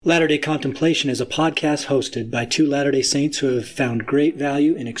Latter-day Contemplation is a podcast hosted by two Latter-day Saints who have found great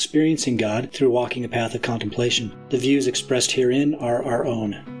value in experiencing God through walking a path of contemplation. The views expressed herein are our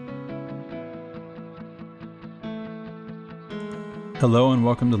own. Hello and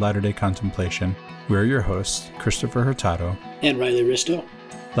welcome to Latter-day Contemplation. We're your hosts, Christopher Hurtado And Riley Risto.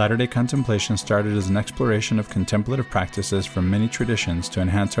 Latter-day Contemplation started as an exploration of contemplative practices from many traditions to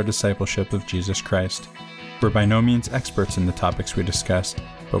enhance our discipleship of Jesus Christ. We're by no means experts in the topics we discuss,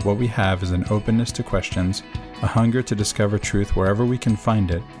 but what we have is an openness to questions, a hunger to discover truth wherever we can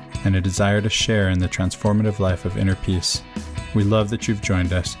find it, and a desire to share in the transformative life of inner peace. We love that you've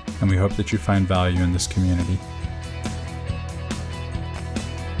joined us, and we hope that you find value in this community.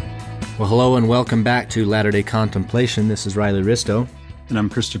 Well, hello and welcome back to Latter-day Contemplation. This is Riley Risto. And I'm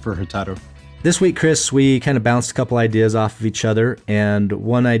Christopher Hurtado. This week, Chris, we kind of bounced a couple ideas off of each other, and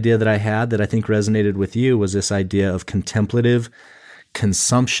one idea that I had that I think resonated with you was this idea of contemplative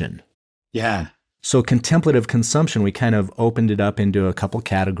consumption. Yeah. So contemplative consumption, we kind of opened it up into a couple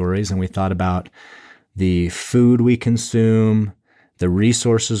categories, and we thought about the food we consume, the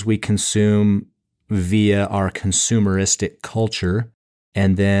resources we consume via our consumeristic culture,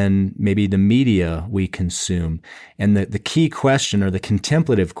 and then maybe the media we consume. And the key question, or the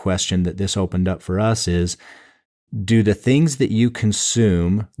contemplative question that this opened up for us is, do the things that you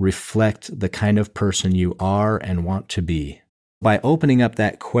consume reflect the kind of person you are and want to be? By opening up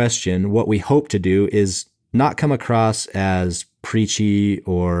that question, what we hope to do is not come across as preachy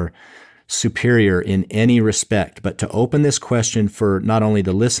or superior in any respect, but to open this question for not only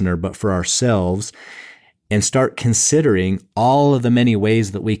the listener, but for ourselves, and start considering all of the many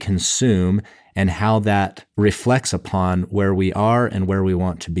ways that we consume and how that reflects upon where we are and where we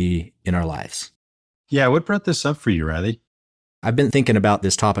want to be in our lives. Yeah, what brought this up for you, Riley? I've been thinking about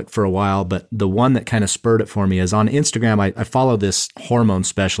this topic for a while, but the one that kind of spurred it for me is on Instagram. I follow this hormone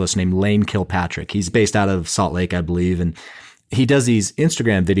specialist named Lane Kilpatrick. He's based out of Salt Lake, I believe, and he does these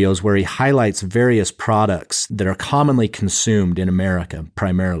Instagram videos where he highlights various products that are commonly consumed in America,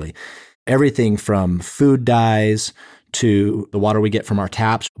 primarily. Everything from food dyes to the water we get from our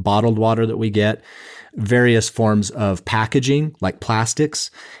taps, bottled water that we get, various forms of packaging like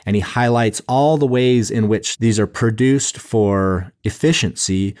plastics. And he highlights all the ways in which these are produced for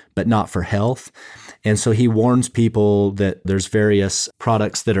efficiency, but not for health. And so he warns people that there's various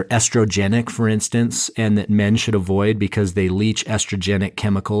products that are estrogenic, for instance, and that men should avoid because they leach estrogenic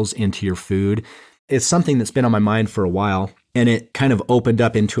chemicals into your food. It's something that's been on my mind for a while. And it kind of opened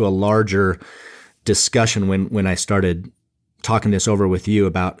up into a larger discussion when I started talking this over with you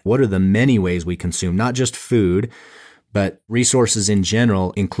about what are the many ways we consume, not just food, but resources in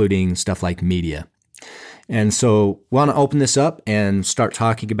general, including stuff like media. And so we want to open this up and start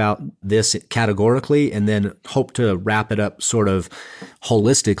talking about this categorically, and then hope to wrap it up sort of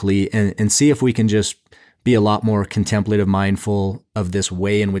holistically and see if we can just be a lot more contemplative, mindful of this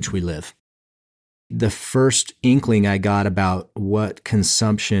way in which we live. The first inkling I got about what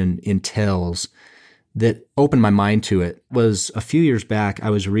consumption entails that opened my mind to it was a few years back. I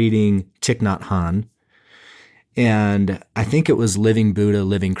was reading Thich Nhat Hanh, and I think it was Living Buddha,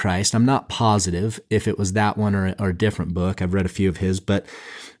 Living Christ. I'm not positive if it was that one or a different book. I've read a few of his, but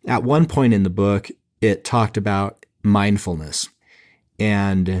at one point in the book, it talked about mindfulness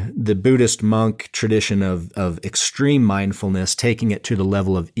and the Buddhist monk tradition of extreme mindfulness, taking it to the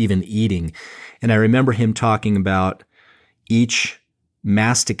level of even eating. And I remember him talking about each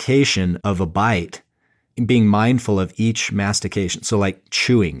mastication of a bite, being mindful of each mastication. So like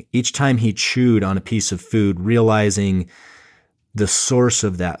chewing, each time he chewed on a piece of food, realizing the source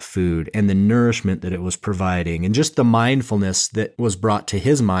of that food and the nourishment that it was providing, and just the mindfulness that was brought to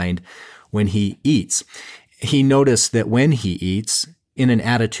his mind when he eats. He noticed that when he eats, in an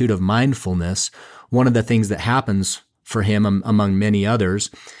attitude of mindfulness, one of the things that happens for him, among many others,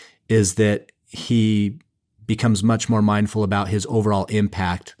 is that he becomes much more mindful about his overall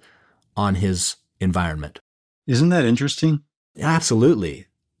impact on his environment. Isn't that interesting? Absolutely.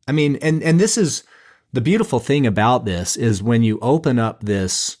 I mean, and this is the beautiful thing about this is when you open up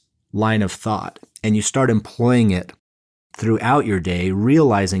this line of thought and you start employing it throughout your day,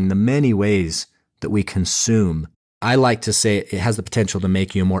 realizing the many ways that we consume. I like to say it has the potential to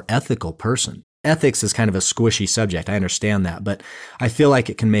make you a more ethical person. Ethics is kind of a squishy subject. I understand that, but I feel like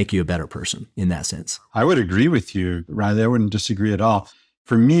it can make you a better person in that sense. I would agree with you, Riley. I wouldn't disagree at all.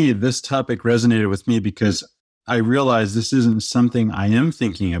 For me, this topic resonated with me because I realized this isn't something I am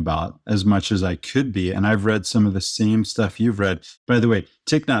thinking about as much as I could be. And I've read some of the same stuff you've read. By the way,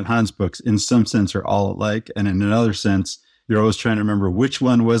 Thich Nhat Hanh's books, in some sense, are all alike. And in another sense, you're always trying to remember which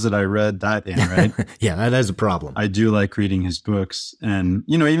one was it I read that in, right? Yeah, that is a problem. I do like reading his books. And,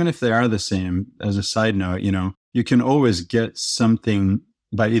 even if they are the same, as a side note, you can always get something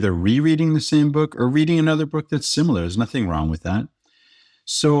by either rereading the same book or reading another book that's similar. There's nothing wrong with that.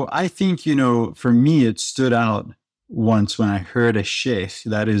 So I think, for me, it stood out once when I heard a sheikh,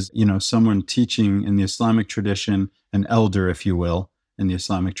 that is, someone teaching in the Islamic tradition, an elder, if you will, in the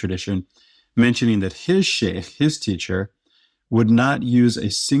Islamic tradition, mentioning that his sheikh, his teacher, would not use a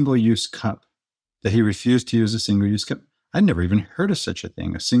single-use cup, that he refused to use a single-use cup. I'd never even heard of such a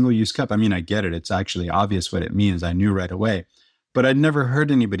thing, a single-use cup. I mean, I get it. It's actually obvious what it means. I knew right away. But I'd never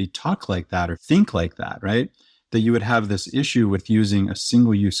heard anybody talk like that or think like that, right? That you would have this issue with using a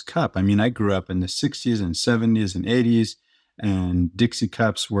single-use cup. I mean, I grew up in the 60s and 70s and 80s, and Dixie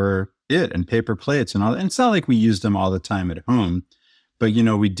cups were it, and paper plates and all that. And it's not like we used them all the time at home, but,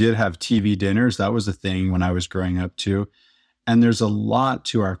 we did have TV dinners. That was a thing when I was growing up too. And there's a lot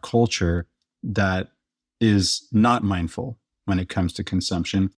to our culture that is not mindful when it comes to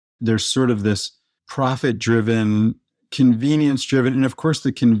consumption. There's sort of this profit-driven, convenience-driven, and of course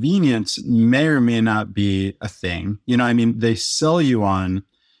the convenience may or may not be a thing. They sell you on,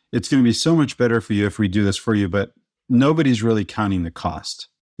 it's going to be so much better for you if we do this for you, but nobody's really counting the cost.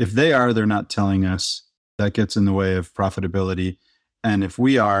 If they are, they're not telling us. That gets in the way of profitability. And if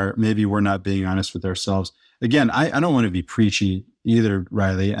we are, maybe we're not being honest with ourselves. Again, I don't want to be preachy either,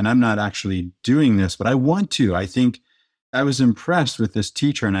 Riley, and I'm not actually doing this, but I want to. I think I was impressed with this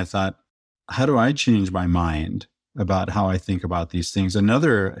teacher, and I thought, how do I change my mind about how I think about these things?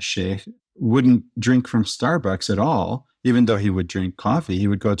 Another sheikh wouldn't drink from Starbucks at all, even though he would drink coffee. He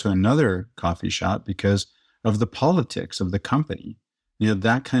would go to another coffee shop because of the politics of the company,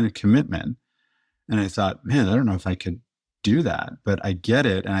 that kind of commitment. And I thought, man, I don't know if I could do that, but I get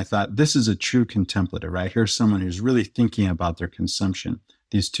it. And I thought, this is a true contemplative, right? Here's someone who's really thinking about their consumption.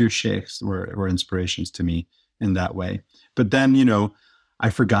 These two sheikhs were inspirations to me in that way. But then, I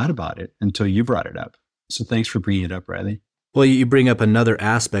forgot about it until you brought it up. So thanks for bringing it up, Riley. Well, you bring up another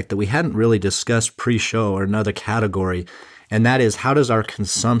aspect that we hadn't really discussed pre-show, or another category, and that is, how does our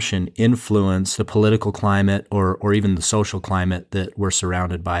consumption influence the political climate or even the social climate that we're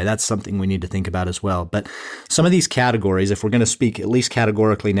surrounded by? That's something we need to think about as well. But some of these categories, if we're going to speak at least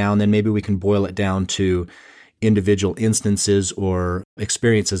categorically now, and then maybe we can boil it down to individual instances or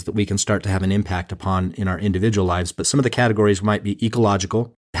experiences that we can start to have an impact upon in our individual lives. But some of the categories might be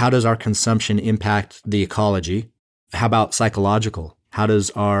ecological. How does our consumption impact the ecology? How about psychological? How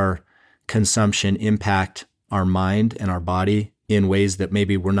does our consumption impact our mind and our body in ways that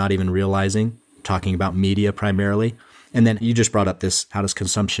maybe we're not even realizing, talking about media primarily? And then you just brought up this, how does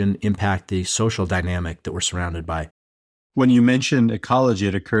consumption impact the social dynamic that we're surrounded by? When you mentioned ecology,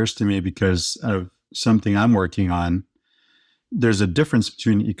 it occurs to me because of something I'm working on. There's a difference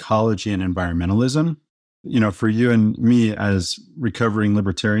between ecology and environmentalism. For you and me as recovering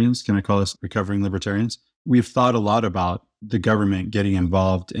libertarians, can I call us recovering libertarians? We've thought a lot about the government getting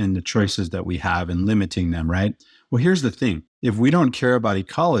involved in the choices that we have and limiting them, right? Well, here's the thing. If we don't care about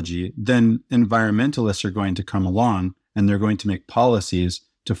ecology, then environmentalists are going to come along and they're going to make policies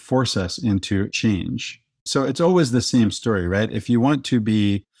to force us into change. So it's always the same story, right? If you want to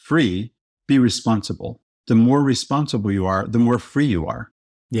be free, be responsible. The more responsible you are, the more free you are.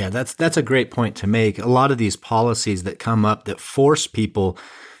 Yeah, that's a great point to make. A lot of these policies that come up that force people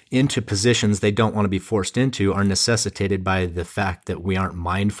into positions they don't want to be forced into are necessitated by the fact that we aren't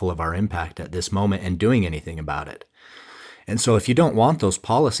mindful of our impact at this moment and doing anything about it. And so if you don't want those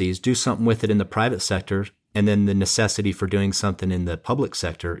policies, do something with it in the private sector, and then the necessity for doing something in the public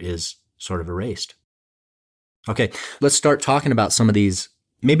sector is sort of erased. Okay, let's start talking about some of these.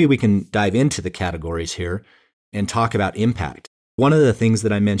 Maybe we can dive into the categories here and talk about impact. One of the things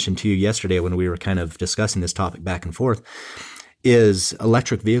that I mentioned to you yesterday when we were kind of discussing this topic back and forth is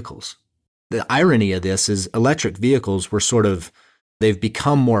electric vehicles. The irony of this is electric vehicles they've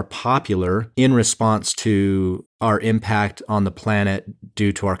become more popular in response to our impact on the planet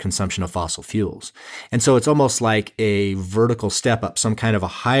due to our consumption of fossil fuels. And so it's almost like a vertical step up, some kind of a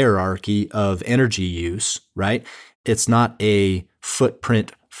hierarchy of energy use, right? It's not a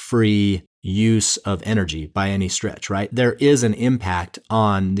footprint-free use of energy by any stretch, right? There is an impact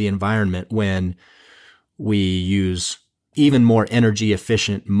on the environment when we use even more energy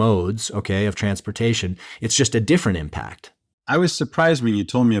efficient modes, of transportation. It's just a different impact. I was surprised when you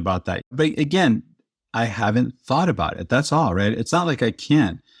told me about that. But again, I haven't thought about it. That's all, right? It's not like I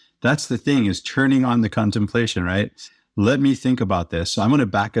can't. That's the thing, is turning on the contemplation, right? Let me think about this. So I'm going to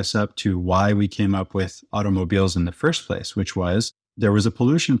back us up to why we came up with automobiles in the first place, which was there was a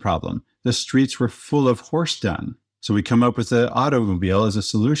pollution problem. The streets were full of horse dung. So we come up with the automobile as a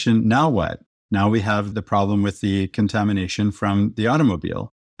solution. Now what? Now we have the problem with the contamination from the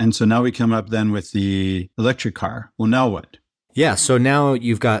automobile. And so now we come up then with the electric car. Well, now what? Yeah, so now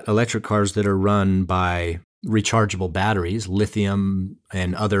you've got electric cars that are run by rechargeable batteries, lithium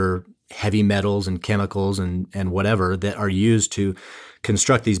and other heavy metals and chemicals and whatever that are used to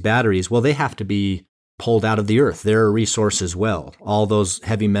construct these batteries. Well, they have to be pulled out of the earth. They're a resource as well. All those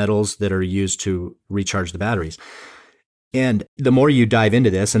heavy metals that are used to recharge the batteries. And the more you dive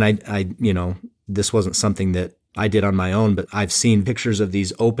into this, and I this wasn't something that I did on my own, but I've seen pictures of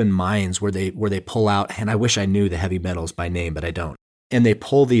these open mines where they pull out, and I wish I knew the heavy metals by name, but I don't. And they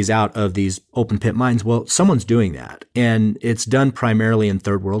pull these out of these open pit mines. Well, someone's doing that. And it's done primarily in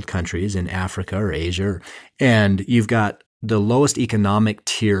third world countries, in Africa or Asia. And you've got the lowest economic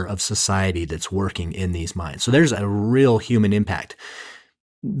tier of society that's working in these mines. So there's a real human impact.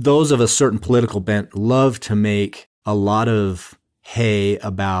 Those of a certain political bent love to make a lot of hay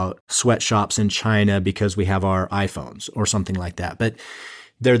about sweatshops in China because we have our iPhones or something like that. But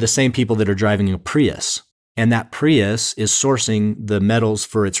they're the same people that are driving a Prius. And that Prius is sourcing the metals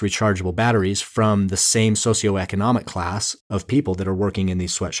for its rechargeable batteries from the same socioeconomic class of people that are working in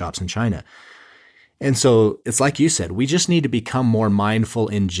these sweatshops in China. And so it's like you said, we just need to become more mindful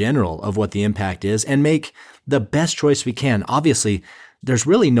in general of what the impact is and make the best choice we can. Obviously, there's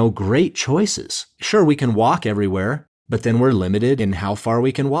really no great choices. Sure, we can walk everywhere, but then we're limited in how far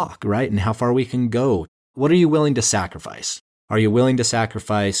we can walk, right? And how far we can go. What are you willing to sacrifice? Are you willing to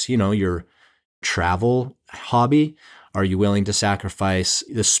sacrifice, your travel hobby? Are you willing to sacrifice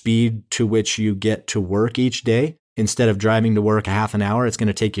the speed to which you get to work each day? Instead of driving to work a half an hour, it's going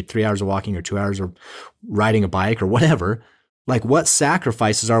to take you 3 hours of walking or 2 hours of riding a bike or whatever. Like, what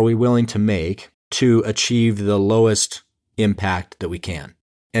sacrifices are we willing to make to achieve the lowest impact that we can?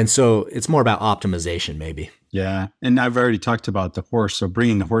 And so it's more about optimization, maybe. Yeah. And I've already talked about the horse. So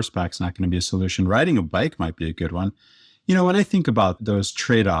bringing the horseback is not going to be a solution. Riding a bike might be a good one. When I think about those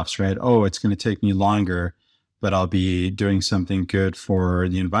trade-offs, right? Oh, it's going to take me longer, but I'll be doing something good for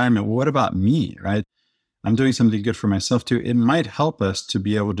the environment. Well, what about me, right? I'm doing something good for myself too. It might help us to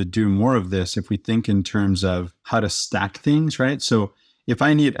be able to do more of this if we think in terms of how to stack things, right? So if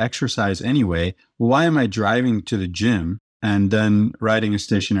I need exercise anyway, why am I driving to the gym and then riding a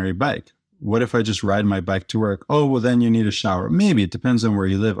stationary bike? What if I just ride my bike to work? Oh, well, then you need a shower. Maybe it depends on where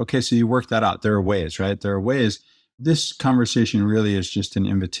you live. Okay, so you work that out. There are ways, right? There are ways. This conversation really is just an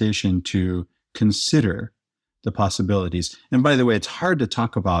invitation to consider the possibilities. And by the way, it's hard to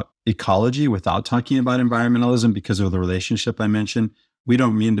talk about ecology without talking about environmentalism because of the relationship I mentioned. We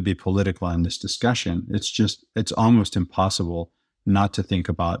don't mean to be political in this discussion. It's almost impossible not to think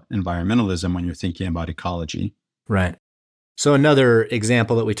about environmentalism when you're thinking about ecology. Right. So another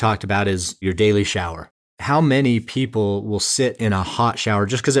example that we talked about is your daily shower. How many people will sit in a hot shower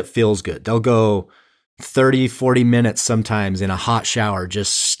just because it feels good? They'll go 30, 40 minutes sometimes in a hot shower,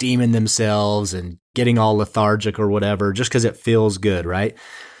 just steaming themselves and getting all lethargic or whatever, just because it feels good, right?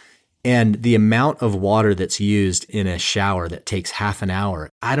 And the amount of water that's used in a shower that takes half an hour,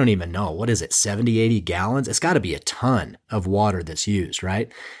 I don't even know. What is it, 70, 80 gallons? It's got to be a ton of water that's used,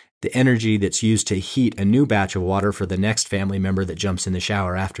 right? The energy that's used to heat a new batch of water for the next family member that jumps in the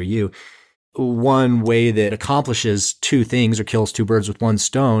shower after you. One way that accomplishes two things or kills two birds with one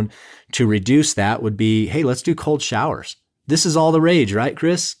stone to reduce that would be, hey, let's do cold showers. This is all the rage, right,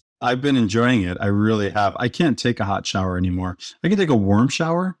 Chris? I've been enjoying it. I really have. I can't take a hot shower anymore. I can take a warm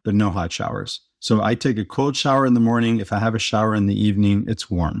shower, but no hot showers. So I take a cold shower in the morning. If I have a shower in the evening,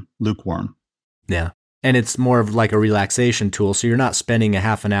 it's warm, lukewarm. Yeah. And it's more of like a relaxation tool. So you're not spending a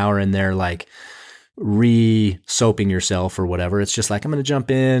half an hour in there like re-soaping yourself or whatever. It's just like, I'm going to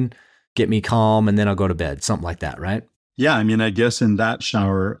jump in, get me calm, and then I'll go to bed. Something like that, right? Yeah. I mean, I guess in that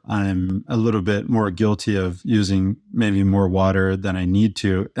shower, I'm a little bit more guilty of using maybe more water than I need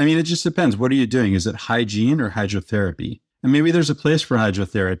to. I mean, it just depends. What are you doing? Is it hygiene or hydrotherapy? And maybe there's a place for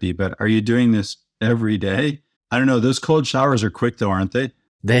hydrotherapy, but are you doing this every day? I don't know. Those cold showers are quick though, aren't they?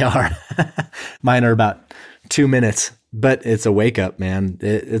 They are. Mine are about 2 minutes, but it's a wake up, man.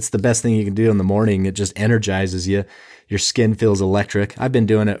 It's the best thing you can do in the morning. It just energizes you. Your skin feels electric. I've been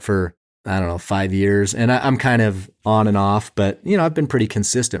doing it for, 5 years, and I'm kind of on and off, but I've been pretty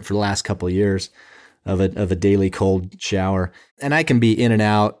consistent for the last couple of years of a daily cold shower. And I can be in and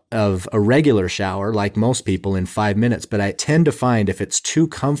out of a regular shower like most people in 5 minutes, but I tend to find if it's too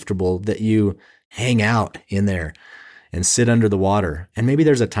comfortable that you hang out in there. and sit under the water. And maybe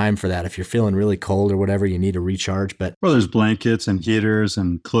there's a time for that. If you're feeling really cold or whatever, you need to recharge. But well, there's blankets and heaters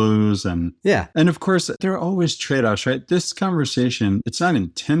and clothes and yeah. And of course, there are always trade-offs, right? This conversation, it's not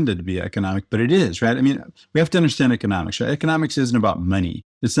intended to be economic, but it is, right? I mean, we have to understand economics, right? Economics isn't about money.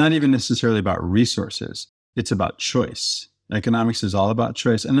 It's not even necessarily about resources. It's about choice. Economics is all about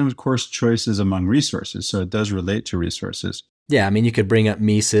choice. And then, of course, choice is among resources. So it does relate to resources. Yeah, I mean, you could bring up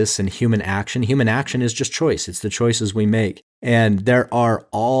Mises and human action. Human action is just choice. It's the choices we make. And there are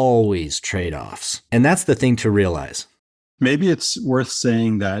always trade-offs. And that's the thing to realize. Maybe it's worth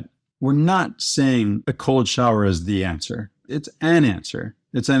saying that we're not saying a cold shower is the answer. It's an answer.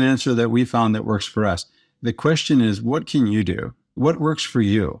 It's an answer that we found that works for us. The question is, what can you do? What works for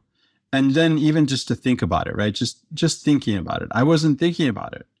you? And then even just to think about it, right? Just thinking about it. I wasn't thinking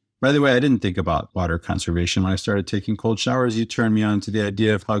about it. By the way, I didn't think about water conservation when I started taking cold showers. You turned me on to the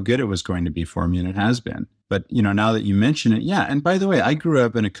idea of how good it was going to be for me, and it has been. But, now that you mention it, yeah. And by the way, I grew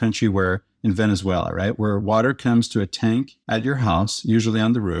up in a country in Venezuela, right, where water comes to a tank at your house, usually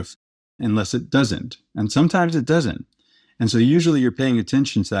on the roof, unless it doesn't. And sometimes it doesn't. And so usually you're paying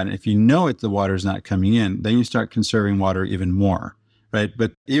attention to that. And if you know the water's not coming in, then you start conserving water even more, right?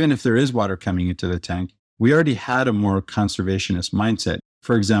 But even if there is water coming into the tank, we already had a more conservationist mindset.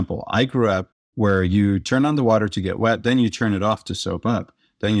 For example, I grew up where you turn on the water to get wet, then you turn it off to soap up,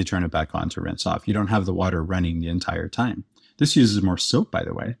 then you turn it back on to rinse off. You don't have the water running the entire time. This uses more soap, by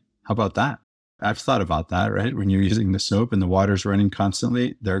the way. How about that? I've thought about that, right? When you're using the soap and the water's running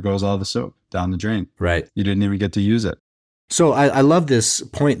constantly, there goes all the soap down the drain. Right. You didn't even get to use it. So I love this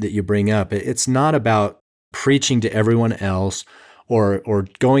point that you bring up. It's not about preaching to everyone else or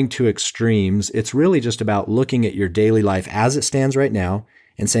going to extremes. It's really just about looking at your daily life as it stands right now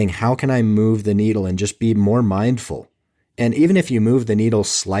and saying, how can I move the needle and just be more mindful? And even if you move the needle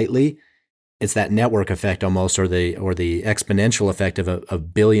slightly, it's that network effect almost, or the exponential effect of a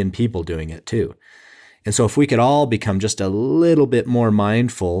billion people doing it too. And so if we could all become just a little bit more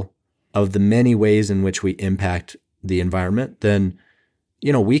mindful of the many ways in which we impact the environment, then,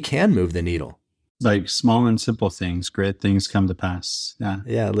 we can move the needle. Like small and simple things, great things come to pass. Yeah.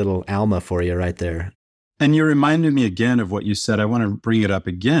 Yeah, a little Alma for you right there. And you reminded me again of what you said. I want to bring it up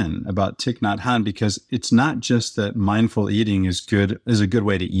again about Thich Nhat Hanh, because it's not just that mindful eating is a good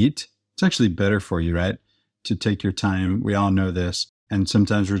way to eat. It's actually better for you, right? To take your time. We all know this. And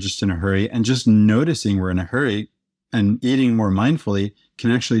sometimes we're just in a hurry, and just noticing we're in a hurry and eating more mindfully can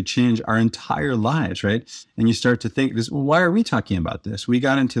actually change our entire lives, right? And you start to think why are we talking about this? We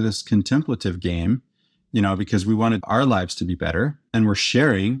got into this contemplative game, because we wanted our lives to be better, and we're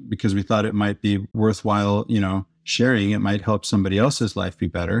sharing because we thought it might be worthwhile, sharing. It might help somebody else's life be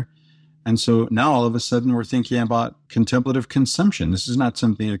better. And so now all of a sudden we're thinking about contemplative consumption. This is not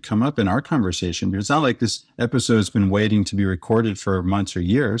something that come up in our conversation, because it's not like this episode has been waiting to be recorded for months or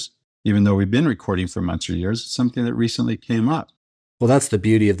years. Even though we've been recording for months or years, it's something that recently came up. Well, that's the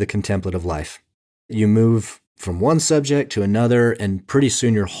beauty of the contemplative life. You move from one subject to another, and pretty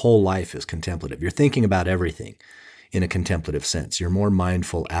soon your whole life is contemplative. You're thinking about everything in a contemplative sense. You're more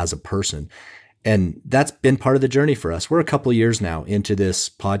mindful as a person. And that's been part of the journey for us. We're a couple years now into this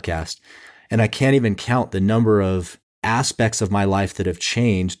podcast, and I can't even count the number of aspects of my life that have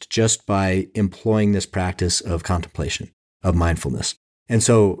changed just by employing this practice of contemplation, of mindfulness. And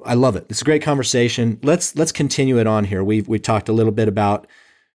so I love it. It's a great conversation. Let's continue it on here. We talked a little bit about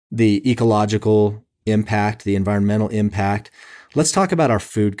the ecological impact, the environmental impact. Let's talk about our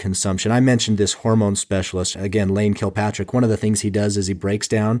food consumption. I mentioned this hormone specialist, again, Lane Kilpatrick. One of the things he does is he breaks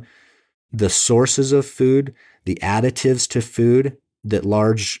down the sources of food, the additives to food that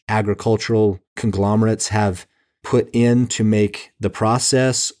large agricultural conglomerates have put in to make the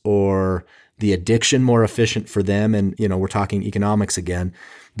process or the addiction more efficient for them. And, we're talking economics again.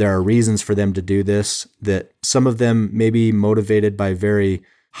 There are reasons for them to do this, that some of them may be motivated by very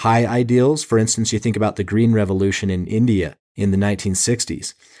high ideals. For instance, you think about the Green Revolution in India in the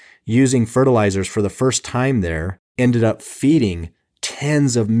 1960s. Using fertilizers for the first time there ended up feeding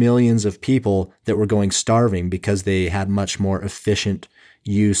tens of millions of people that were going starving because they had much more efficient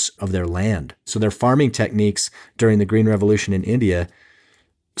use of their land. So their farming techniques during the Green Revolution in India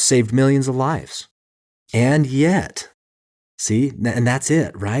saved millions of lives. And yet, see, and that's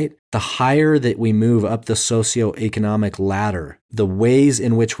it, right? The higher that we move up the socioeconomic ladder, the ways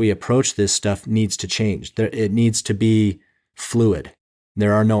in which we approach this stuff needs to change. It needs to be fluid.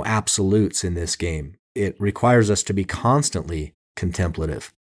 There are no absolutes in this game. It requires us to be constantly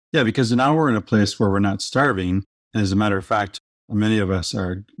contemplative. Yeah, because now we're in a place where we're not starving. And as a matter of fact, many of us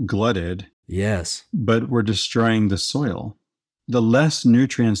are glutted. Yes. But we're destroying the soil. The less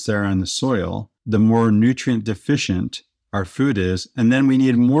nutrients there are in the soil, the more nutrient deficient our food is, and then we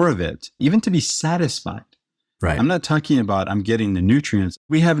need more of it, even to be satisfied. Right. I'm not talking about I'm getting the nutrients.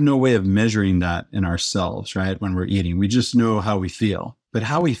 We have no way of measuring that in ourselves, right? When we're eating, we just know how we feel. But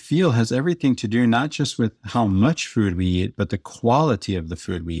how we feel has everything to do not just with how much food we eat, but the quality of the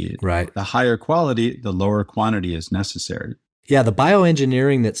food we eat. Right. The higher quality, the lower quantity is necessary. Yeah, the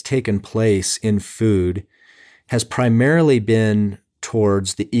bioengineering that's taken place in food has primarily been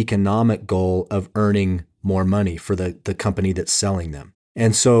towards the economic goal of earning more money for the company that's selling them.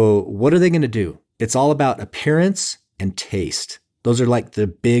 And so what are they going to do? It's all about appearance and taste. Those are like the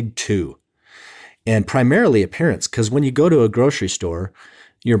big two. And primarily appearance, because when you go to a grocery store,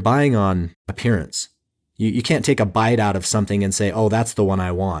 you're buying on appearance. You can't take a bite out of something and say, oh, that's the one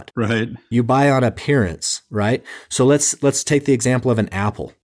I want. Right. You buy on appearance, right? So let's take the example of an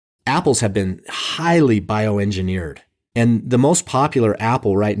apple. Apples have been highly bioengineered. And the most popular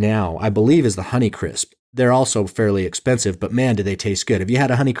apple right now, I believe, is the Honeycrisp. They're also fairly expensive, but man, do they taste good. Have you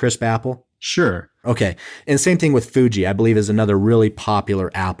had a Honeycrisp apple? Sure. Okay. And same thing with Fuji, I believe, is another really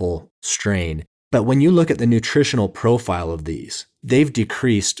popular apple strain. But when you look at the nutritional profile of these, they've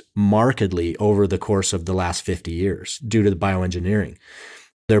decreased markedly over the course of the last 50 years due to the bioengineering.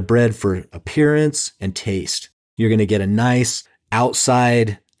 They're bred for appearance and taste. You're going to get a nice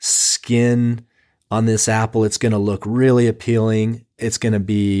outside skin on this apple. It's going to look really appealing. It's going to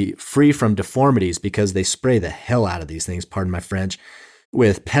be free from deformities because they spray the hell out of these things, pardon my French,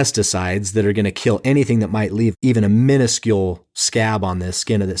 with pesticides that are going to kill anything that might leave even a minuscule scab on the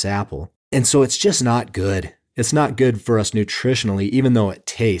skin of this apple. And so it's just not good. It's not good for us nutritionally, even though it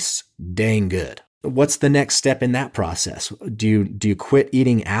tastes dang good. What's the next step in that process? Do you quit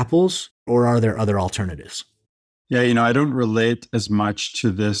eating apples, or are there other alternatives? Yeah, I don't relate as much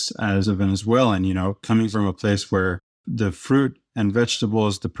to this as a Venezuelan, coming from a place where the fruit and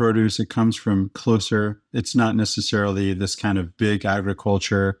vegetables, the produce, it comes from closer. It's not necessarily this kind of big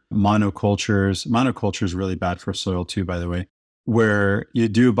agriculture, monocultures. Monoculture is really bad for soil too, by the way, where you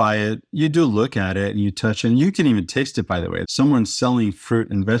do buy it, you do look at it and you touch it, and you can even taste it, by the way. Someone selling fruit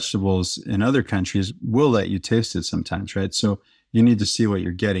and vegetables in other countries will let you taste it sometimes, right? So you need to see what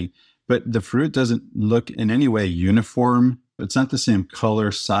you're getting. But the fruit doesn't look in any way uniform. It's not the same color,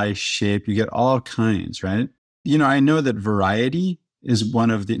 size, shape. You get all kinds, right? I know that variety is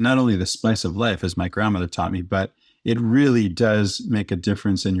one of not only the spice of life, as my grandmother taught me, but it really does make a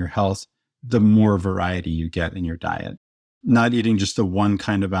difference in your health the more variety you get in your diet. Not eating just the one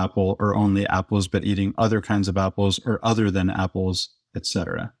kind of apple or only apples, but eating other kinds of apples or other than apples,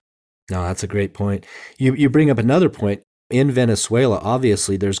 etc. No, that's a great point. You bring up another point. In Venezuela,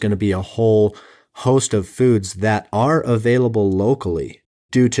 obviously, there's going to be a whole host of foods that are available locally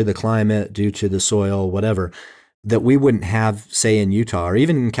due to the climate, due to the soil, whatever, that we wouldn't have, say, in Utah or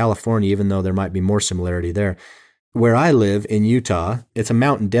even in California, even though there might be more similarity there. Where I live in Utah, it's a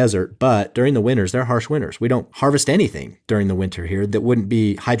mountain desert, but during the winters, they're harsh winters. We don't harvest anything during the winter here that wouldn't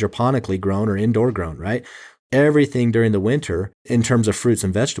be hydroponically grown or indoor grown, right? Everything during the winter, in terms of fruits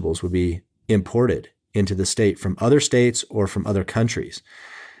and vegetables, would be imported into the state from other states or from other countries.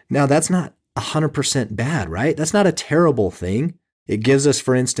 Now, that's not 100% bad, right? That's not a terrible thing. It gives us,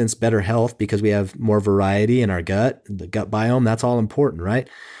 for instance, better health because we have more variety in our gut, the gut biome. That's all important, right?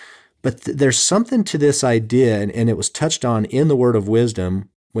 But there's something to this idea, and it was touched on in the Word of Wisdom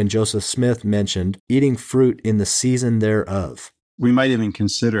when Joseph Smith mentioned eating fruit in the season thereof. We might even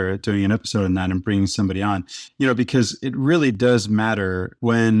consider doing an episode on that and bringing somebody on, because it really does matter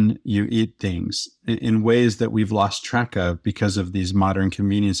when you eat things in ways that we've lost track of because of these modern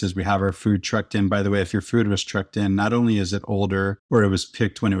conveniences. We have our food trucked in. By the way, if your food was trucked in, not only is it older or it was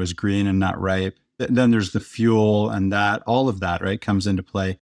picked when it was green and not ripe, then there's the fuel and that, all of that, right, comes into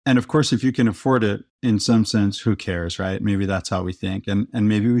play. And of course, if you can afford it in some sense, who cares, right? Maybe that's how we think. And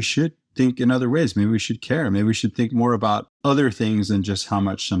maybe we should think in other ways. Maybe we should care. Maybe we should think more about other things than just how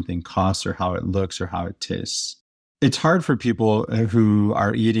much something costs or how it looks or how it tastes. It's hard for people who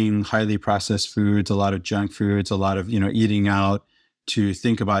are eating highly processed foods, a lot of junk foods, a lot of, eating out, to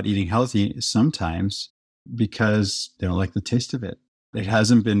think about eating healthy sometimes because they don't like the taste of it. It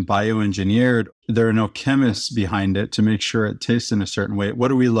hasn't been bioengineered. There are no chemists behind it to make sure it tastes in a certain way. What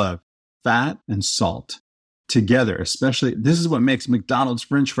do we love? Fat and salt together, especially. This is what makes McDonald's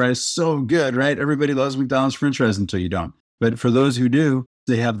French fries so good, right? Everybody loves McDonald's French fries until you don't. But for those who do,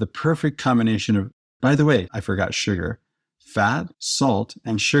 they have the perfect combination of, by the way, I forgot sugar, fat, salt,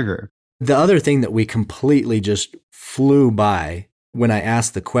 and sugar. The other thing that we completely just flew by when I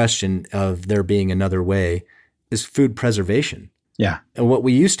asked the question of there being another way is food preservation. Yeah. And what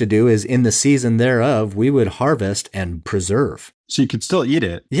we used to do is in the season thereof, we would harvest and preserve. So you could still eat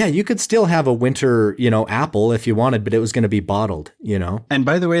it. Yeah, you could still have a winter, apple if you wanted, but it was going to be bottled, And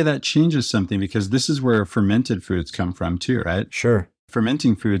by the way, that changes something because this is where fermented foods come from too, right? Sure.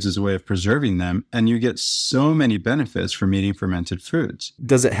 Fermenting foods is a way of preserving them, and you get so many benefits from eating fermented foods.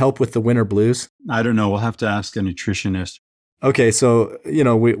 Does it help with the winter blues? I don't know. We'll have to ask a nutritionist. Okay, so,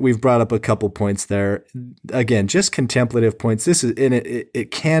 we've brought up a couple points there. Again, just contemplative points. This is, and it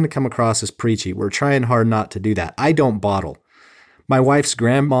can come across as preachy. We're trying hard not to do that. I don't bottle. My wife's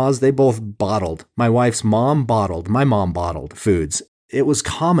grandmas, they both bottled. My wife's mom bottled. My mom bottled foods. It was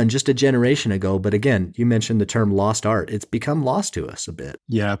common just a generation ago. But again, you mentioned the term lost art. It's become lost to us a bit.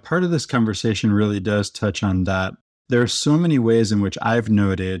 Yeah, part of this conversation really does touch on that. There are so many ways in which I've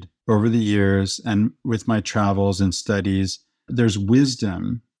noted over the years and with my travels and studies, there's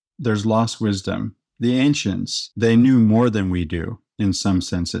wisdom, there's lost wisdom. The ancients, they knew more than we do in some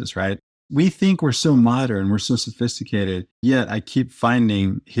senses, right? We think we're so modern, we're so sophisticated, yet I keep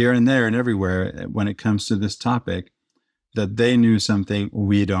finding here and there and everywhere when it comes to this topic that they knew something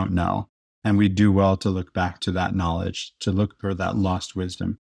we don't know. And we do well to look back to that knowledge, to look for that lost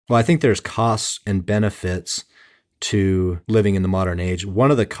wisdom. Well, I think there's costs and benefits to living in the modern age.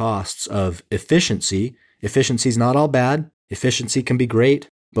 One of the costs of efficiency is not all bad. Efficiency can be great,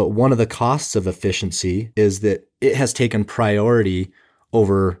 but one of the costs of efficiency is that it has taken priority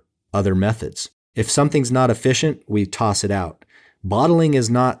over other methods. If something's not efficient, we toss it out. Bottling is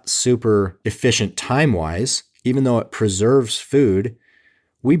not super efficient time-wise, even though it preserves food.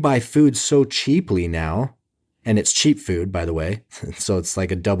 We buy food so cheaply now, and it's cheap food, by the way, so it's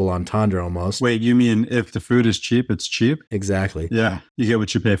like a double entendre almost. Wait, you mean if the food is cheap, it's cheap? Exactly. Yeah, you get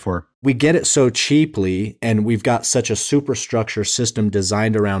what you pay for. We get it so cheaply, and we've got such a superstructure system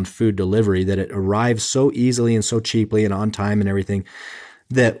designed around food delivery that it arrives so easily and so cheaply and on time and everything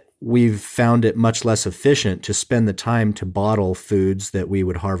that we've found it much less efficient to spend the time to bottle foods that we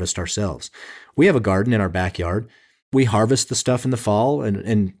would harvest ourselves. We have a garden in our backyard. We harvest the stuff in the fall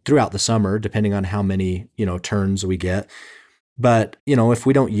and throughout the summer, depending on how many, turns we get. But, if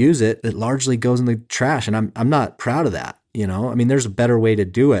we don't use it, it largely goes in the trash. And I'm not proud of that. There's a better way to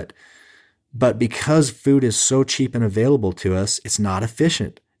do it. But because food is so cheap and available to us, it's not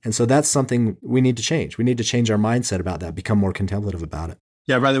efficient. And so that's something we need to change. We need to change our mindset about that, become more contemplative about it.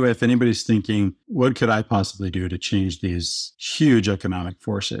 Yeah, by the way, if anybody's thinking, what could I possibly do to change these huge economic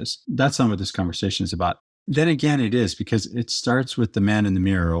forces? That's not what this conversation is about. Then again, it is, because it starts with the man in the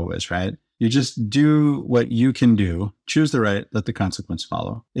mirror always, right? You just do what you can do, choose the right, let the consequence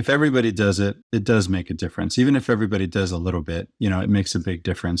follow. If everybody does it, it does make a difference. Even if everybody does a little bit, it makes a big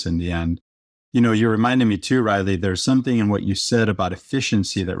difference in the end. You reminded me too, Riley, there's something in what you said about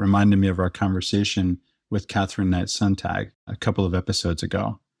efficiency that reminded me of our conversation with Catherine Knight Sontag a couple of episodes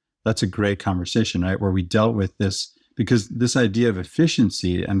ago. That's a great conversation, right? Where we dealt with this, because this idea of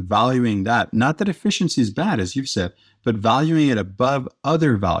efficiency and valuing that, not that efficiency is bad, as you've said, but valuing it above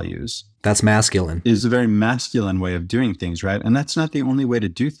other values. That's masculine. Is a very masculine way of doing things, right? And that's not the only way to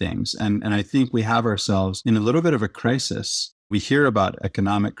do things. And I think we have ourselves in a little bit of a crisis. We hear about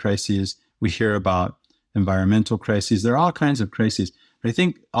economic crises. We hear about environmental crises. There are all kinds of crises. But I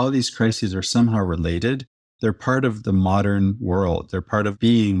think all these crises are somehow related. They're part of the modern world. They're part of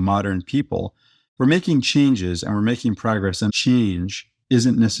being modern people. We're making changes and we're making progress, and change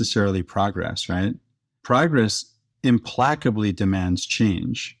isn't necessarily progress, right? Progress implacably demands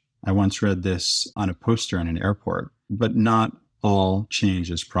change. I once read this on a poster in an airport, but not all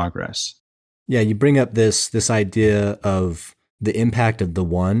change is progress. Yeah, you bring up this idea of the impact of the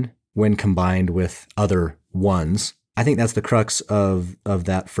one when combined with other ones. I think that's the crux of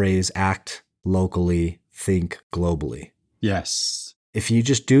that phrase, act locally, think globally. Yes. If you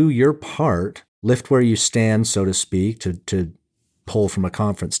just do your part, lift where you stand, so to speak, to pull from a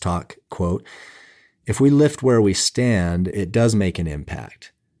conference talk quote, if we lift where we stand, it does make an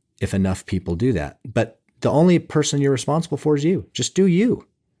impact if enough people do that. But the only person you're responsible for is you. Just do you.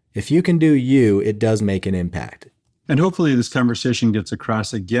 If you can do you, it does make an impact. And hopefully this conversation gets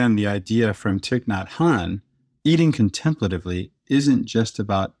across again the idea from Thich Nhat Hanh. Eating contemplatively isn't just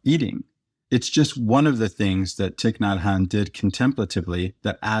about eating. It's just one of the things that Thich Nhat Hanh did contemplatively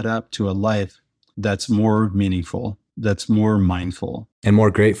that add up to a life that's more meaningful, that's more mindful. And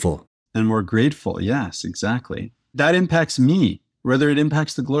more grateful. And more grateful, yes, exactly. That impacts me. Whether it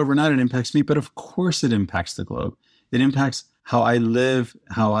impacts the globe or not, it impacts me. But of course it impacts the globe. It impacts how I live,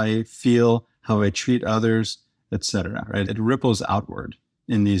 how I feel, how I treat others, etc. Right? It ripples outward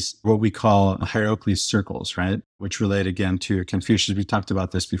in these, what we call hierarchical circles, right? Which relate again to Confucius. We talked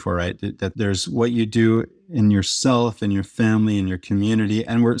about this before, right? That there's what you do in yourself, in your family, in your community.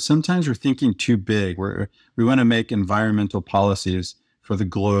 And sometimes we're thinking too big. We want to make environmental policies for the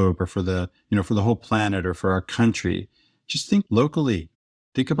globe or for the whole planet or for our country. Just think locally.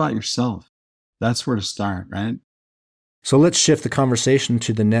 Think about yourself. That's where to start, right? So let's shift the conversation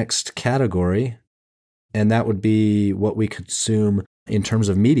to the next category, and that would be what we consume in terms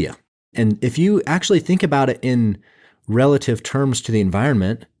of media. And if you actually think about it in relative terms to the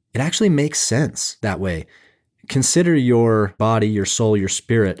environment, it actually makes sense that way. Consider your body, your soul, your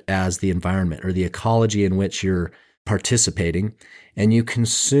spirit as the environment or the ecology in which you're participating, and you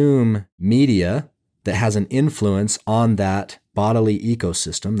consume media that has an influence on that bodily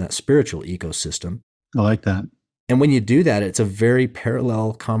ecosystem, that spiritual ecosystem. I like that. And when you do that, it's a very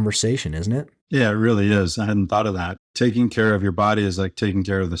parallel conversation, isn't it? Yeah, it really is. I hadn't thought of that. Taking care of your body is like taking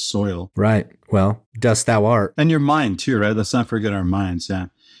care of the soil. Right. Well, dust thou art. And your mind too, right? Let's not forget our minds. Yeah.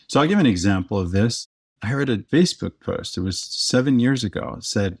 So I'll give an example of this. I read a Facebook post. It was 7 years ago. It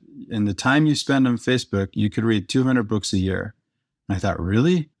said, in the time you spend on Facebook, you could read 200 books a year. And I thought,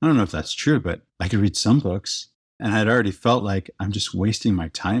 really? I don't know if that's true, but I could read some books. And I'd already felt like I'm just wasting my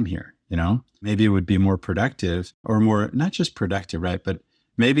time here. Maybe it would be more productive or more, not just productive, right? But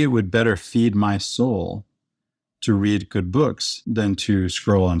maybe it would better feed my soul to read good books than to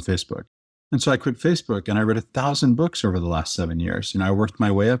scroll on Facebook. And so I quit Facebook and I read 1,000 books over the last 7 years. I worked my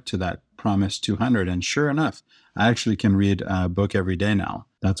way up to that promised 200. And sure enough, I actually can read a book every day now.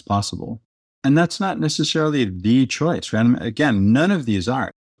 That's possible. And that's not necessarily the choice, right? Again, none of these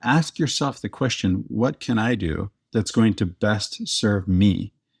are. Ask yourself the question, what can I do that's going to best serve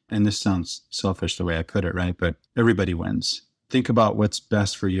me? And this sounds selfish the way I put it, right? But everybody wins. Think about what's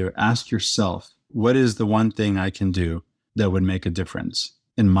best for you. Ask yourself, what is the one thing I can do that would make a difference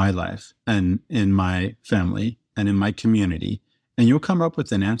in my life and in my family and in my community? And you'll come up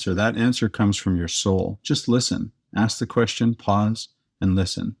with an answer. That answer comes from your soul. Just listen. Ask the question, pause, and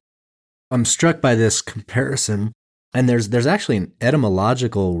listen. I'm struck by this comparison. And there's actually an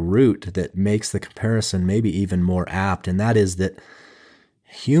etymological root that makes the comparison maybe even more apt. And that is that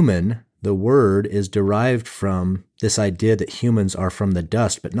human, the word, is derived from this idea that humans are from the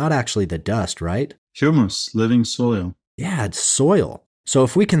dust, but not actually the dust, right? Humus, living soil. Yeah, it's soil. So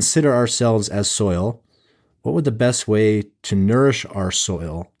if we consider ourselves as soil, what would the best way to nourish our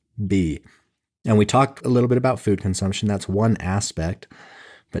soil be? And we talked a little bit about food consumption. That's one aspect.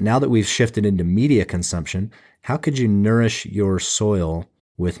 But now that we've shifted into media consumption, how could you nourish your soil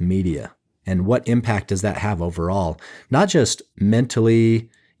with media? And what impact does that have overall? Not just mentally,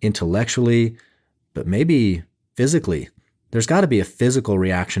 intellectually, but maybe physically. There's got to be a physical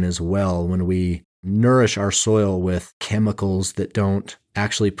reaction as well when we nourish our soil with chemicals that don't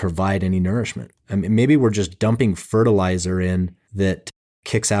actually provide any nourishment. I mean, maybe we're just dumping fertilizer in that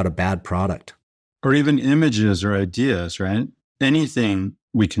kicks out a bad product. Or even images or ideas, right? Anything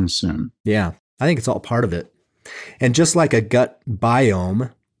we consume. Yeah, I think it's all part of it. And just like a gut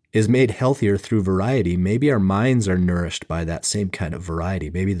biome is made healthier through variety, maybe our minds are nourished by that same kind of variety.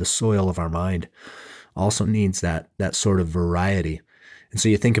 Maybe the soil of our mind also needs that sort of variety. And so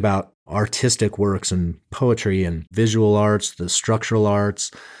you think about artistic works and poetry and visual arts, the structural arts,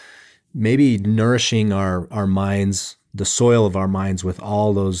 maybe nourishing our minds, the soil of our minds with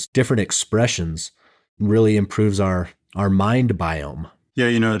all those different expressions really improves our mind biome. Yeah,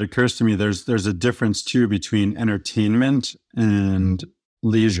 it occurs to me there's a difference too between entertainment and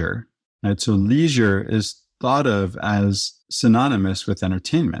leisure. Right? So leisure is thought of as synonymous with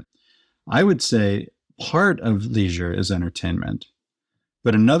entertainment. I would say part of leisure is entertainment,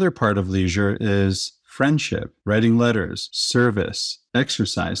 but another part of leisure is friendship, writing letters, service,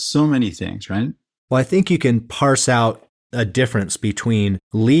 exercise, so many things, right? Well, I think you can parse out a difference between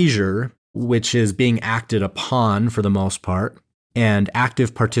leisure, which is being acted upon for the most part, and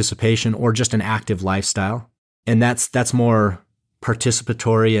active participation or just an active lifestyle. And that's more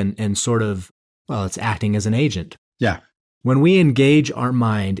participatory and sort of, well, it's acting as an agent. Yeah. When we engage our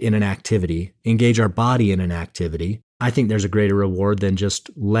mind in an activity, engage our body in an activity, I think there's a greater reward than just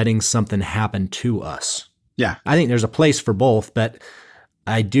letting something happen to us. Yeah. I think there's a place for both, but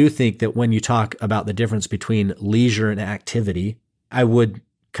I do think that when you talk about the difference between leisure and activity, I would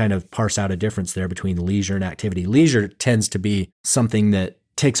kind of parse out a difference there between leisure and activity. Leisure tends to be something that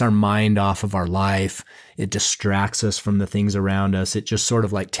takes our mind off of our life. It distracts us from the things around us. It just sort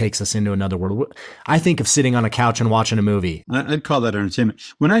of like takes us into another world. I think of sitting on a couch and watching a movie. I'd call that entertainment.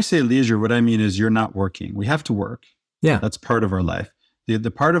 When I say leisure, what I mean is you're not working. We have to work. Yeah. That's part of our life.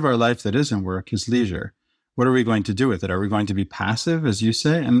 The part of our life that isn't work is leisure. what are we going to do with it? Are we going to be passive, as you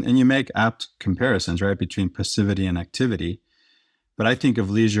say? And you make apt comparisons, right, between passivity and activity. But I think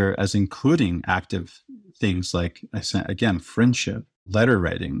of leisure as including active things like, I said, again, friendship, letter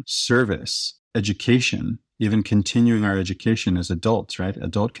writing, service, education, even continuing our education as adults, right?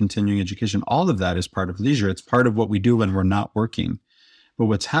 Adult continuing education, all of that is part of leisure. It's part of what we do when we're not working. But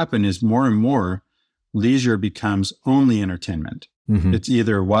what's happened is more and more leisure becomes only entertainment. Mm-hmm. It's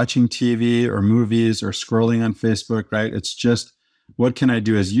either watching TV or movies or scrolling on Facebook, right? It's just, what can I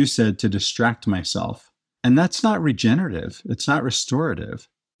do, as you said, to distract myself? And that's not regenerative. It's not restorative.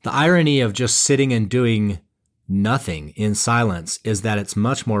 The irony of just sitting and doing nothing in silence is that it's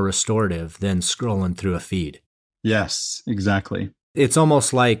much more restorative than scrolling through a feed. Yes, exactly. It's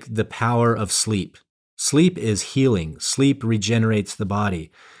almost like the power of sleep. Sleep is healing. Sleep regenerates the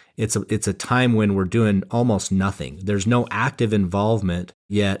body. It's a time when we're doing almost nothing. There's no active involvement,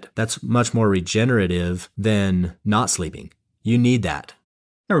 yet that's much more regenerative than not sleeping. You need that.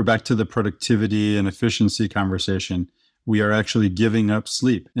 Yeah, we're back to the productivity and efficiency conversation. We are actually giving up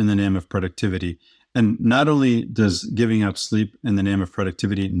sleep in the name of productivity. And not only does giving up sleep in the name of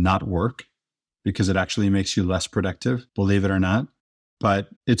productivity not work, because it actually makes you less productive, believe it or not, but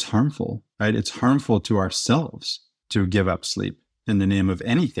it's harmful, right? It's harmful to ourselves to give up sleep in the name of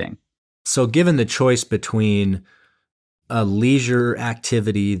anything. So given the choice between a leisure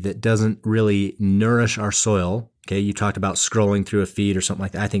activity that doesn't really nourish our soil, okay, you talked about scrolling through a feed or something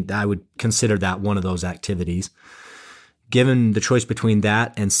like that. I think I would consider that one of those activities. Given the choice between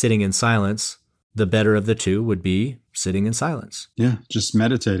that and sitting in silence, the better of the two would be sitting in silence. Yeah, just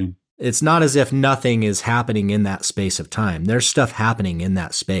meditating. It's not as if nothing is happening in that space of time. There's stuff happening in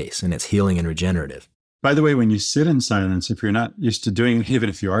that space, and it's healing and regenerative. By the way, when you sit in silence, if you're not used to doing it, even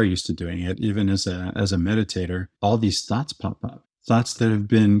if you are used to doing it, even as a meditator, all these thoughts pop up. Thoughts that have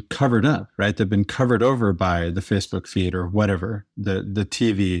been covered up, right? They've been covered over by the Facebook feed or whatever, the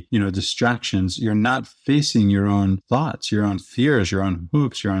TV, distractions. You're not facing your own thoughts, your own fears, your own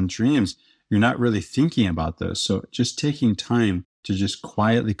hopes, your own dreams. You're not really thinking about those. So just taking time to just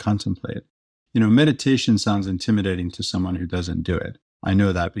quietly contemplate. Meditation sounds intimidating to someone who doesn't do it. I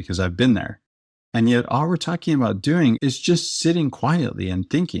know that because I've been there. And yet all we're talking about doing is just sitting quietly and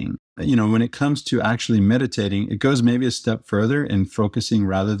thinking. When it comes to actually meditating, it goes maybe a step further in focusing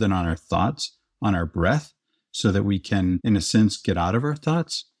rather than on our thoughts, on our breath, so that we can, in a sense, get out of our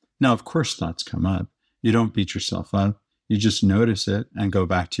thoughts. Now, of course, thoughts come up. You don't beat yourself up. You just notice it and go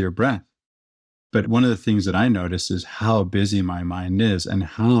back to your breath. But one of the things that I notice is how busy my mind is and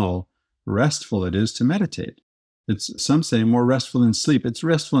how restful it is to meditate. It's, some say, more restful than sleep. It's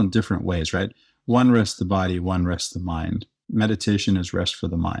restful in different ways, right? One rests the body, one rests the mind. Meditation is rest for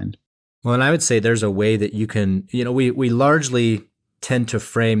the mind. Well, and I would say there's a way that you can, we largely tend to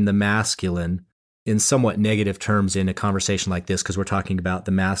frame the masculine in somewhat negative terms in a conversation like this, because we're talking about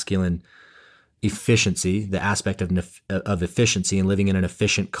the masculine efficiency, the aspect of efficiency and living in an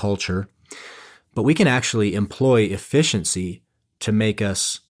efficient culture. But we can actually employ efficiency to make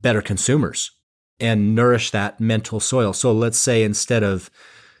us better consumers and nourish that mental soil. So let's say instead of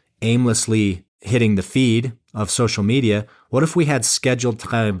aimlessly hitting the feed of social media, what if we had scheduled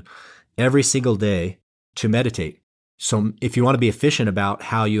time every single day to meditate? So if you want to be efficient about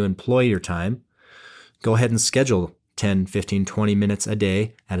how you employ your time, go ahead and schedule 10, 15, 20 minutes a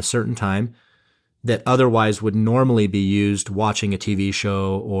day at a certain time that otherwise would normally be used watching a TV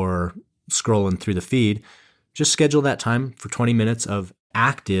show or scrolling through the feed. Just schedule that time for 20 minutes of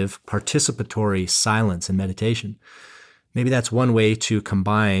active, participatory silence and meditation. Maybe that's one way to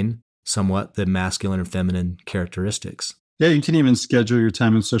combine somewhat the masculine and feminine characteristics. Yeah, you can even schedule your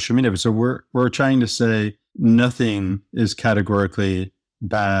time on social media. So we're trying to say nothing is categorically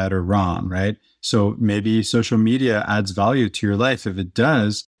bad or wrong, right? So maybe social media adds value to your life. If it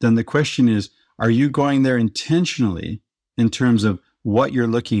does, then the question is, are you going there intentionally in terms of what you're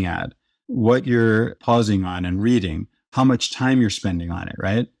looking at, what you're pausing on and reading, how much time you're spending on it,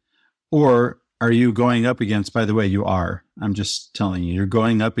 right? Or are you going up against, by the way, you are, I'm just telling you, you're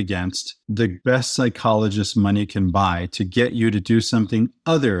going up against the best psychologist money can buy to get you to do something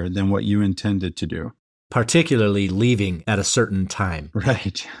other than what you intended to do. Particularly leaving at a certain time.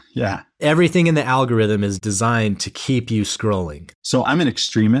 Right. Yeah. Everything in the algorithm is designed to keep you scrolling. So I'm an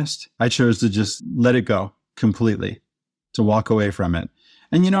extremist. I chose to just let it go completely, to walk away from it.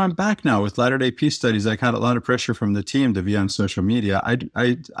 And, I'm back now with Latter-day Peace Studies. I got a lot of pressure from the team to be on social media.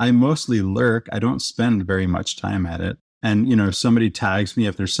 I mostly lurk. I don't spend very much time at it. And, if somebody tags me,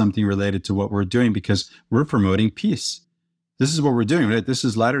 if there's something related to what we're doing, because we're promoting peace. This is what we're doing, right? This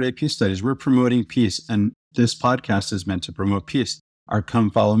is Latter-day Peace Studies. We're promoting peace. And this podcast is meant to promote peace. our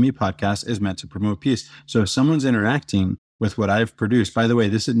Come Follow Me podcast is meant to promote peace. So if someone's interacting with what I've produced, by the way,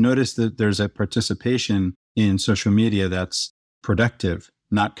 notice that there's a participation in social media that's productive,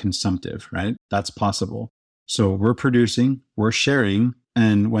 not consumptive, right? That's possible. So we're producing, we're sharing,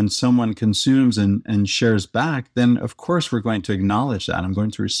 and when someone consumes and shares back, then of course we're going to acknowledge that. I'm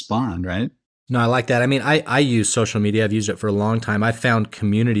going to respond, right? No, I like that. I mean, I use social media. I've used it for a long time. I found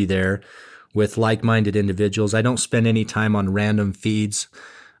community there with like-minded individuals. I don't spend any time on random feeds.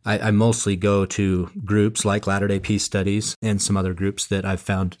 I mostly go to groups like Latter-day Peace Studies and some other groups that I've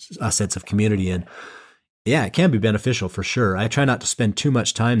found a sense of community in. Yeah, it can be beneficial for sure. I try not to spend too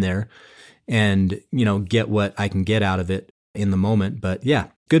much time there and, get what I can get out of it in the moment. But yeah,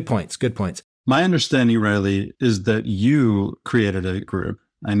 good points. My understanding, Riley, is that you created a group.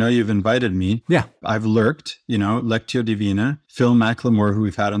 I know you've invited me. Yeah. I've lurked, Lectio Divina. Phil McLemore, who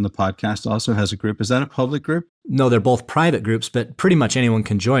we've had on the podcast, also has a group. Is that a public group? No, they're both private groups, but pretty much anyone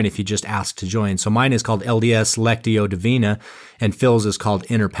can join if you just ask to join. So mine is called LDS Lectio Divina, and Phil's is called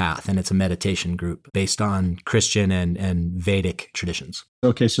Inner Path, and it's a meditation group based on Christian and Vedic traditions.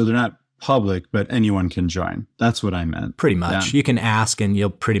 Okay, so they're not public, but anyone can join. That's what I meant. Pretty much. Yeah. You can ask, and you'll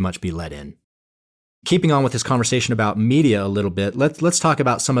pretty much be let in. Keeping on with this conversation about media a little bit, let's talk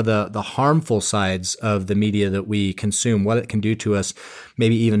about some of the harmful sides of the media that we consume, what it can do to us,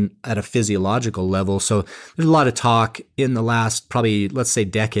 maybe even at a physiological level. So there's a lot of talk in the last probably, let's say,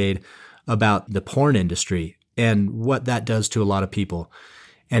 decade about the porn industry and what that does to a lot of people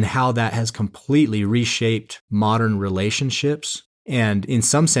and how that has completely reshaped modern relationships and in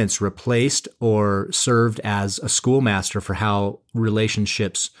some sense replaced or served as a schoolmaster for how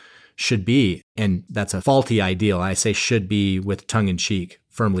relationships should be. And that's a faulty ideal. I say should be with tongue in cheek,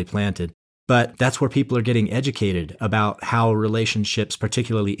 firmly planted. But that's where people are getting educated about how relationships,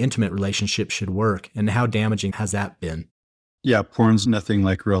 particularly intimate relationships, should work. And how damaging has that been? Yeah, porn's nothing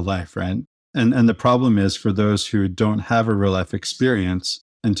like real life, right? And the problem is for those who don't have a real life experience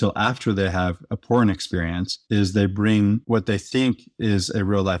until after they have a porn experience, is they bring what they think is a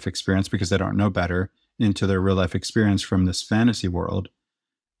real life experience because they don't know better into their real life experience from this fantasy world.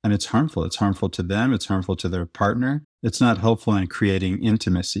 And it's harmful. It's harmful to them. It's harmful to their partner. It's not helpful in creating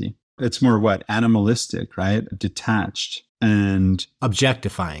intimacy. It's more animalistic, right? Detached and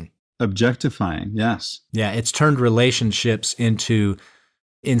objectifying. Objectifying, yes. Yeah, it's turned relationships into,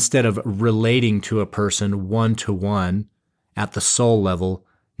 instead of relating to a person one-to-one at the soul level,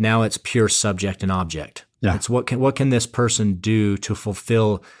 now it's pure subject and object. Yeah. It's what can this person do to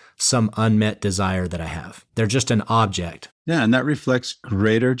fulfill some unmet desire that I have? They're just an object. Yeah, and that reflects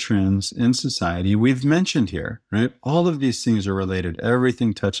greater trends in society we've mentioned here, right? All of these things are related.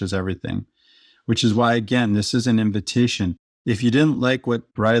 Everything touches everything, which is why, again, this is an invitation. If you didn't like what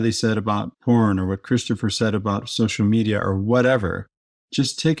Riley said about porn or what Christopher said about social media or whatever,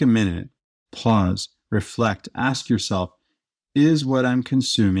 just take a minute, pause, reflect, ask yourself, is what I'm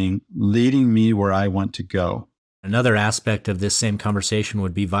consuming leading me where I want to go? Another aspect of this same conversation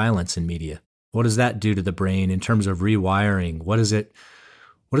would be violence in media. What does that do to the brain in terms of rewiring? What does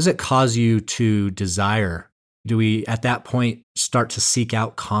it cause you to desire? Do we, at that point, start to seek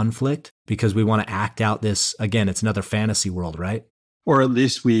out conflict because we want to act out this, again, it's another fantasy world, right? Or at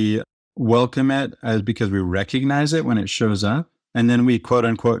least we welcome it as because we recognize it when it shows up. And then we, quote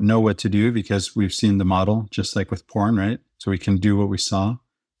unquote, know what to do because we've seen the model, just like with porn, right? So we can do what we saw,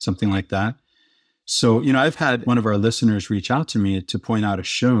 something like that. So, I've had one of our listeners reach out to me to point out a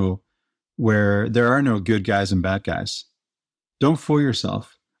show where there are no good guys and bad guys. Don't fool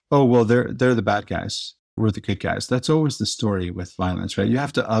yourself. Oh, well, they're the bad guys. We're the good guys. That's always the story with violence, right? You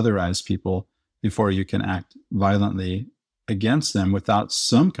have to otherize people before you can act violently against them without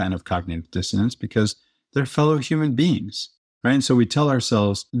some kind of cognitive dissonance because they're fellow human beings, right? And so we tell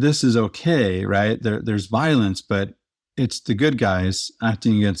ourselves, this is okay, right? There's violence, but it's the good guys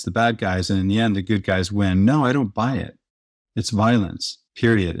acting against the bad guys. And in the end, the good guys win. No, I don't buy it. It's violence,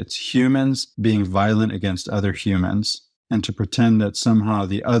 period. It's humans being violent against other humans. And to pretend that somehow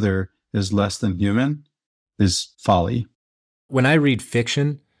the other is less than human is folly. When I read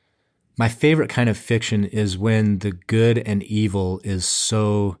fiction, my favorite kind of fiction is when the good and evil is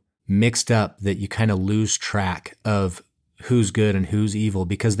so mixed up that you kind of lose track of who's good and who's evil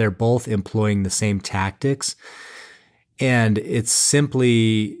because they're both employing the same tactics. And it's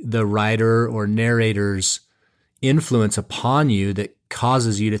simply the writer or narrator's influence upon you that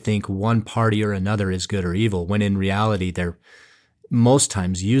causes you to think one party or another is good or evil, when in reality, they're most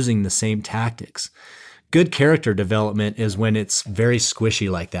times using the same tactics. Good character development is when it's very squishy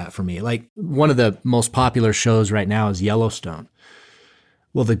like that for me. Like one of the most popular shows right now is Yellowstone.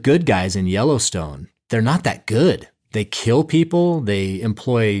 Well, the good guys in Yellowstone, they're not that good. They kill people. They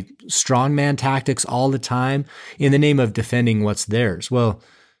employ strongman tactics all the time in the name of defending what's theirs. Well,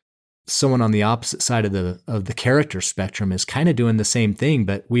 someone on the opposite side of the character spectrum is kind of doing the same thing,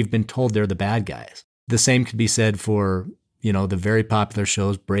 but we've been told they're the bad guys. The same could be said for, the very popular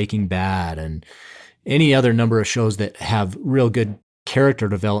shows Breaking Bad and any other number of shows that have real good character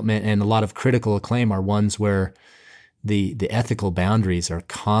development and a lot of critical acclaim are ones where the ethical boundaries are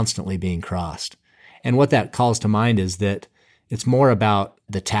constantly being crossed. And what that calls to mind is that it's more about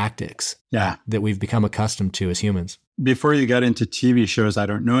the tactics that we've become accustomed to as humans. Before you got into TV shows I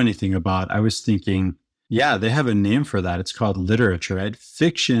don't know anything about, I was thinking, they have a name for that. It's called literature, right?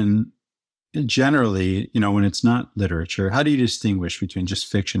 Fiction, generally, when it's not literature, how do you distinguish between just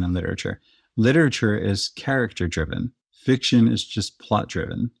fiction and literature? Literature is character-driven. Fiction is just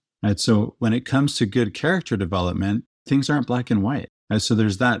plot-driven, right? So when it comes to good character development, things aren't black and white. Right? So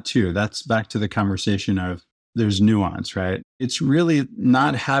there's that too. That's back to the conversation of there's nuance, right? It's really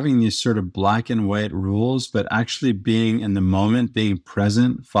not having these sort of black and white rules, but actually being in the moment, being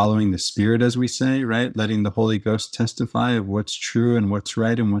present, following the Spirit, as we say, right? Letting the Holy Ghost testify of what's true and what's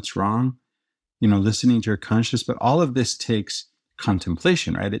right and what's wrong, listening to your conscience. But all of this takes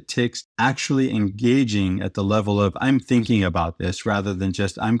contemplation, right? It takes actually engaging at the level of I'm thinking about this rather than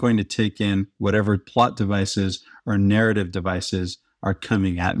just I'm going to take in whatever plot devices or narrative devices are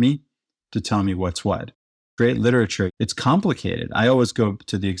coming at me to tell me what's what. Great literature, it's complicated. I always go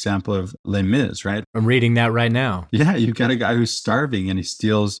to the example of Les Mis, right? I'm reading that right now. Yeah, you've got a guy who's starving and he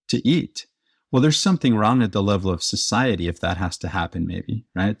steals to eat. Well, there's something wrong at the level of society if that has to happen, maybe,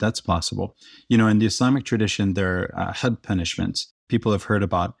 right? That's possible. In the Islamic tradition, there are had punishments. People have heard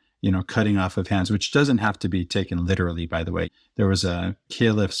about, cutting off of hands, which doesn't have to be taken literally, by the way. There was a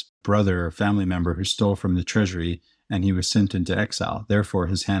caliph's brother or family member who stole from the treasury and he was sent into exile. Therefore,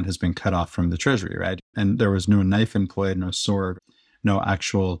 his hand has been cut off from the treasury, right? And there was no knife employed, no sword, no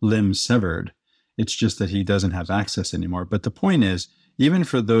actual limb severed. It's just that he doesn't have access anymore. But the point is, even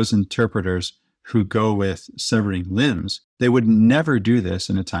for those interpreters who go with severing limbs, they would never do this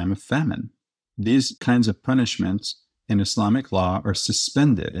in a time of famine. These kinds of punishments in Islamic law are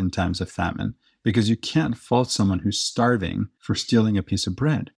suspended in times of famine because you can't fault someone who's starving for stealing a piece of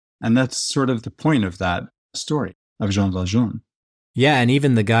bread. And that's sort of the point of that story of Jean Valjean. Yeah, and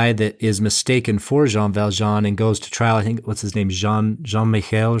even the guy that is mistaken for Jean Valjean and goes to trial, I think, what's his name, Jean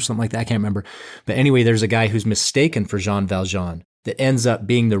Michel or something like that, I can't remember. But anyway, there's a guy who's mistaken for Jean Valjean that ends up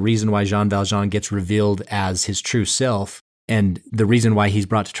being the reason why Jean Valjean gets revealed as his true self. And the reason why he's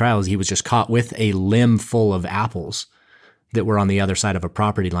brought to trial is he was just caught with a limb full of apples that were on the other side of a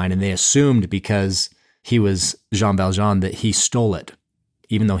property line. And they assumed because he was Jean Valjean that he stole it,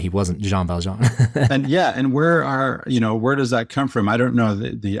 even though he wasn't Jean Valjean. and where does that come from? I don't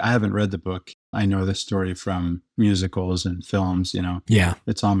know. I haven't read the book. I know the story from musicals and films, Yeah.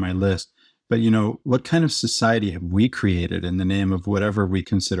 It's on my list. But, what kind of society have we created in the name of whatever we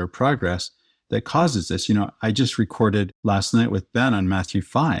consider progress that causes this? I just recorded last night with Ben on Matthew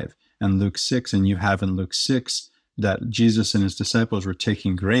 5 and Luke 6, and you have in Luke 6 that Jesus and his disciples were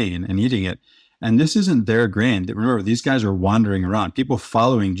taking grain and eating it. And this isn't their grain. Remember, these guys are wandering around. People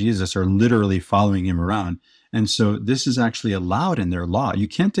following Jesus are literally following him around. And so this is actually allowed in their law. You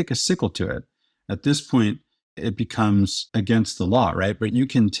can't take a sickle to it. At this point, it becomes against the law, right? But you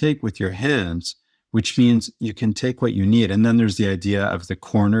can take with your hands, which means you can take what you need. And then there's the idea of the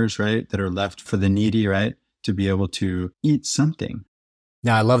corners, right, that are left for the needy, right, to be able to eat something.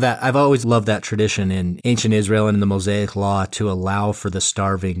 Now, I love that. I've always loved that tradition in ancient Israel and in the Mosaic Law to allow for the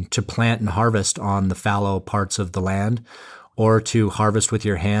starving to plant and harvest on the fallow parts of the land or to harvest with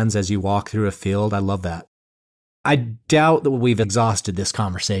your hands as you walk through a field. I love that. I doubt that we've exhausted this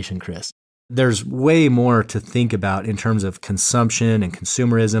conversation, Chris. There's way more to think about in terms of consumption and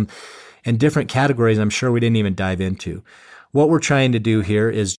consumerism and different categories I'm sure we didn't even dive into. What we're trying to do here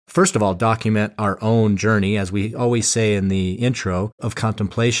is, first of all, document our own journey, as we always say in the intro, of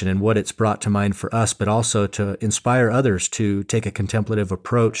contemplation and what it's brought to mind for us, but also to inspire others to take a contemplative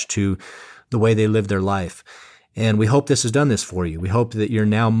approach to the way they live their life. And we hope this has done this for you. We hope that you're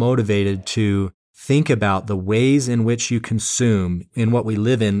now motivated to think about the ways in which you consume in what we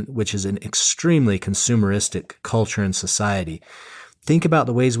live in, which is an extremely consumeristic culture and society. Think about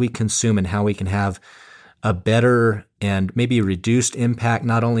the ways we consume and how we can have a better and maybe a reduced impact,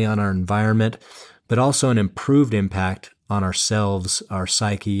 not only on our environment, but also an improved impact on ourselves, our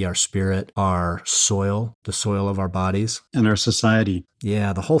psyche, our spirit, our soil, the soil of our bodies. And our society.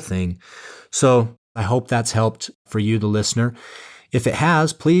 Yeah, the whole thing. So I hope that's helped for you, the listener. If it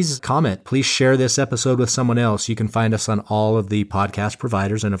has, please comment. Please share this episode with someone else. You can find us on all of the podcast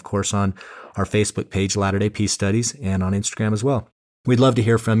providers and, of course, on our Facebook page, Latter-day Peace Studies, and on Instagram as well. We'd love to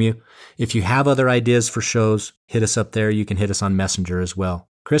hear from you. If you have other ideas for shows, hit us up there. You can hit us on Messenger as well.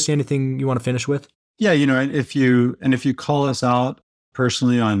 Chris, anything you want to finish with? Yeah, if you call us out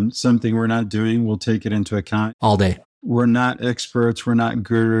personally on something we're not doing, we'll take it into account. All day. We're not experts. We're not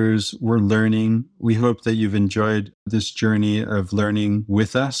gurus. We're learning. We hope that you've enjoyed this journey of learning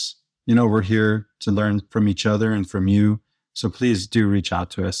with us. We're here to learn from each other and from you. So please do reach out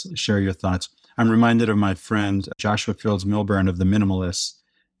to us. Share your thoughts. I'm reminded of my friend, Joshua Fields Milburn of the Minimalists.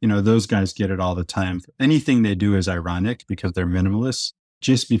 Those guys get it all the time. Anything they do is ironic because they're minimalists.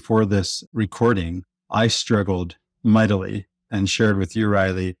 Just before this recording, I struggled mightily and shared with you,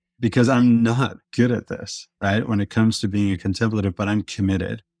 Riley, because I'm not good at this, right? When it comes to being a contemplative, but I'm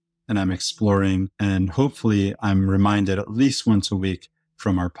committed and I'm exploring. And hopefully I'm reminded at least once a week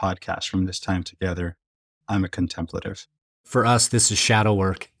from our podcast, from this time together, I'm a contemplative. For us, this is shadow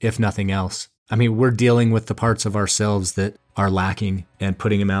work, if nothing else. We're dealing with the parts of ourselves that are lacking and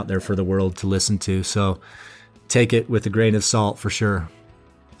putting them out there for the world to listen to. So take it with a grain of salt for sure.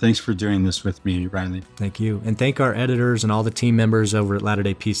 Thanks for doing this with me, Riley. Thank you. And thank our editors and all the team members over at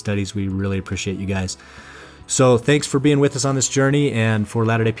Latter-day Peace Studies. We really appreciate you guys. So thanks for being with us on this journey. And for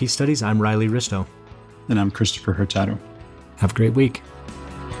Latter-day Peace Studies, I'm Riley Risto. And I'm Christopher Hurtado. Have a great week.